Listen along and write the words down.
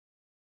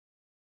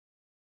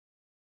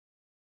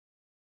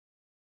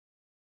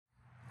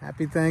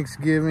Happy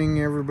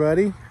Thanksgiving,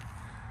 everybody.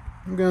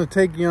 I'm going to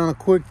take you on a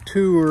quick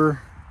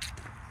tour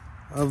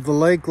of the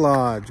Lake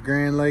Lodge,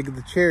 Grand Lake of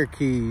the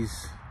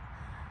Cherokees.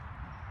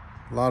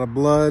 A lot of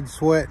blood,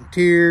 sweat, and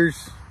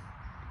tears,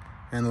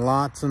 and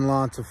lots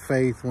of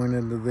faith went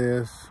into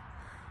this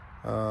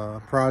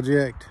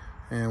project.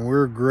 And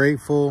we're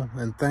grateful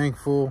and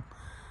thankful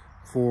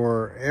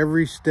for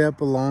every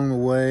step along the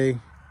way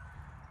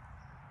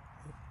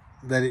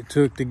that it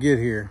took to get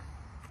here,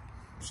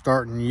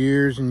 starting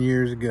years and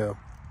years ago.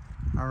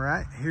 All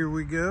right, here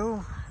we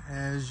go.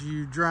 As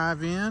you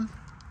drive in,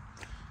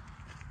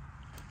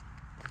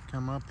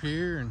 come up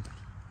here and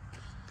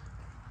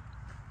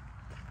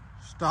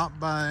stop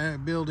by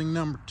building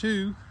number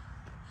 2,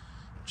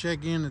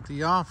 check in at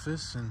the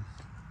office and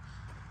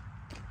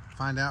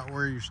find out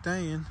where you're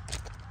staying.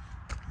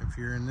 If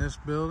you're in this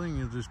building,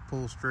 you'll just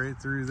pull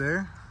straight through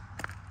there.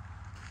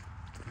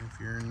 If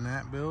you're in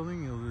that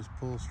building, you'll just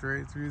pull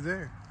straight through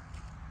there.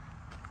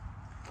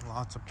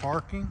 Lots of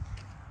parking.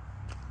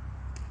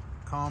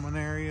 Common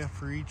area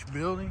for each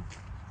building.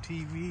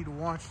 TV to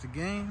watch the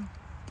game.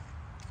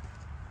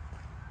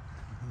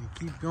 And you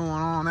keep going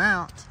on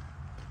out.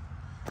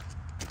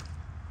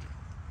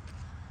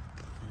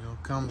 You'll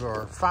come to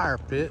our fire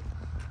pit.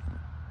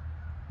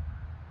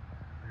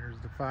 There's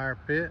the fire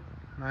pit.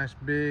 Nice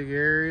big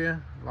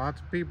area.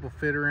 Lots of people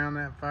fit around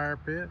that fire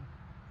pit.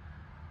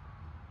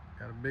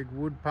 Got a big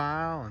wood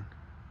pile, and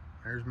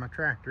there's my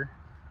tractor.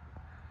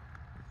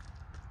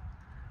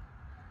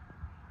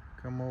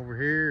 Come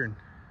over here and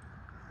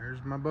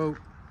there's my boat.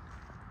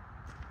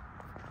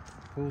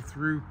 Pull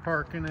through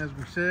parking, as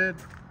we said.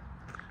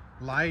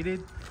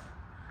 Lighted.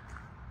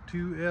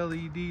 2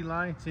 LED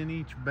lights in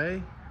each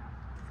bay.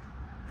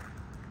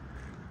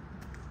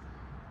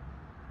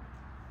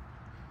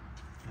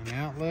 An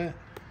outlet.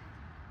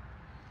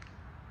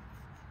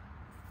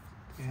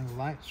 And a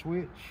light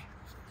switch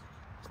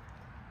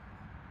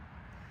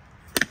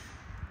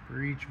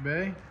for each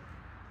bay.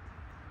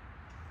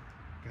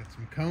 Got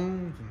some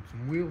cones and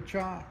some wheel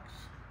chocks.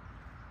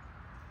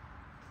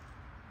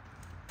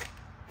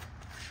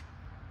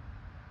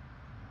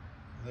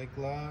 Lake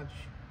Lodge,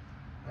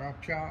 rock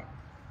chalk.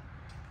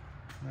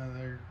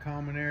 Another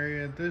common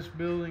area at this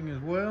building as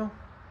well.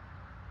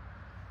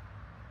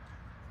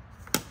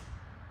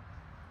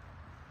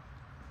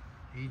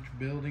 Each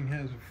building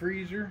has a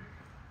freezer.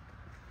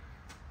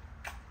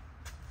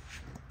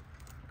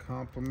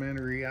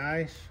 Complimentary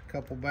ice, a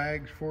couple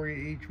bags for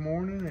you each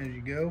morning as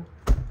you go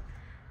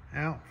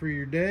out for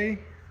your day.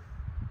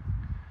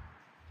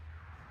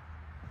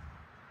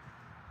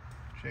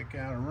 Check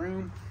out a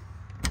room.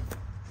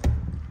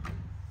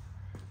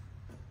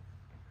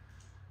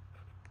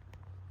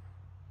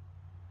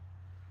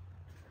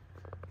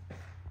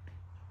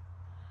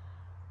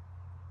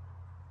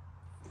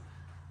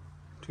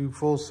 Two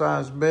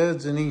full-size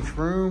beds in each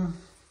room.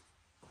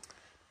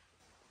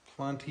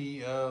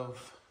 Plenty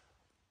of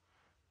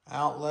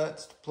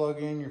outlets to plug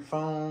in your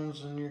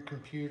phones and your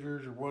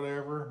computers or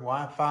whatever.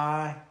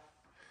 Wi-Fi.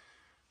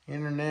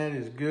 Internet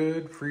is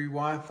good. Free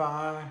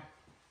Wi-Fi.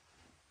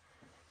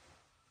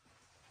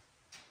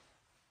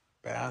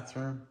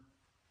 Bathroom.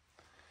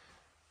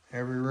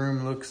 Every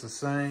room looks the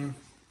same,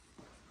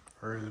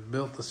 or is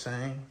built the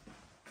same.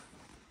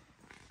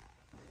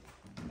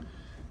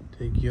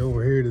 Take you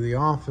over here to the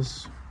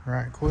office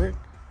right quick.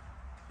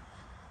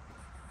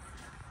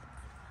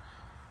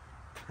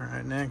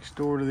 Right next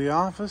door to the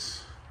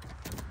office.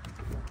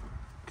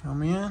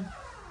 Come in.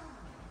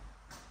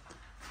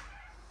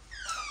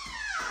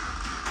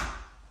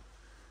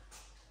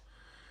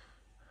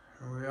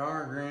 Here we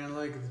are, Grand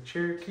Lake of the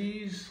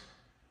Cherokees.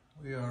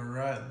 We are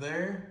right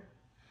there.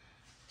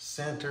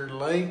 Center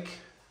Lake.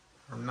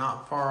 We're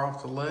not far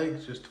off the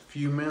lake, just a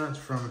few minutes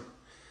from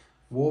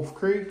Wolf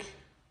Creek.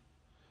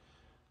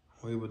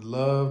 We would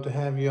love to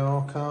have you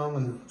all come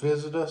and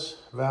visit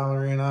us.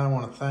 Valerie and I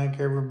want to thank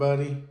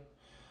everybody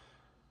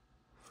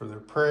for their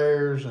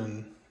prayers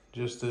and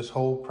just this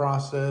whole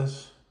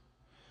process.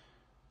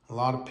 A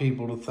lot of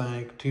people to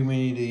thank, too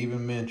many to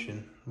even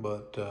mention,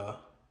 but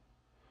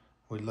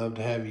we'd love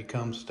to have you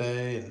come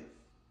stay, and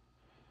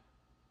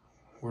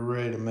we're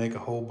ready to make a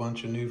whole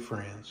bunch of new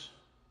friends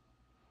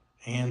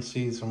and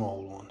see some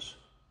old ones.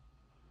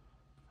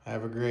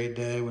 Have a great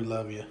day. We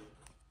love you.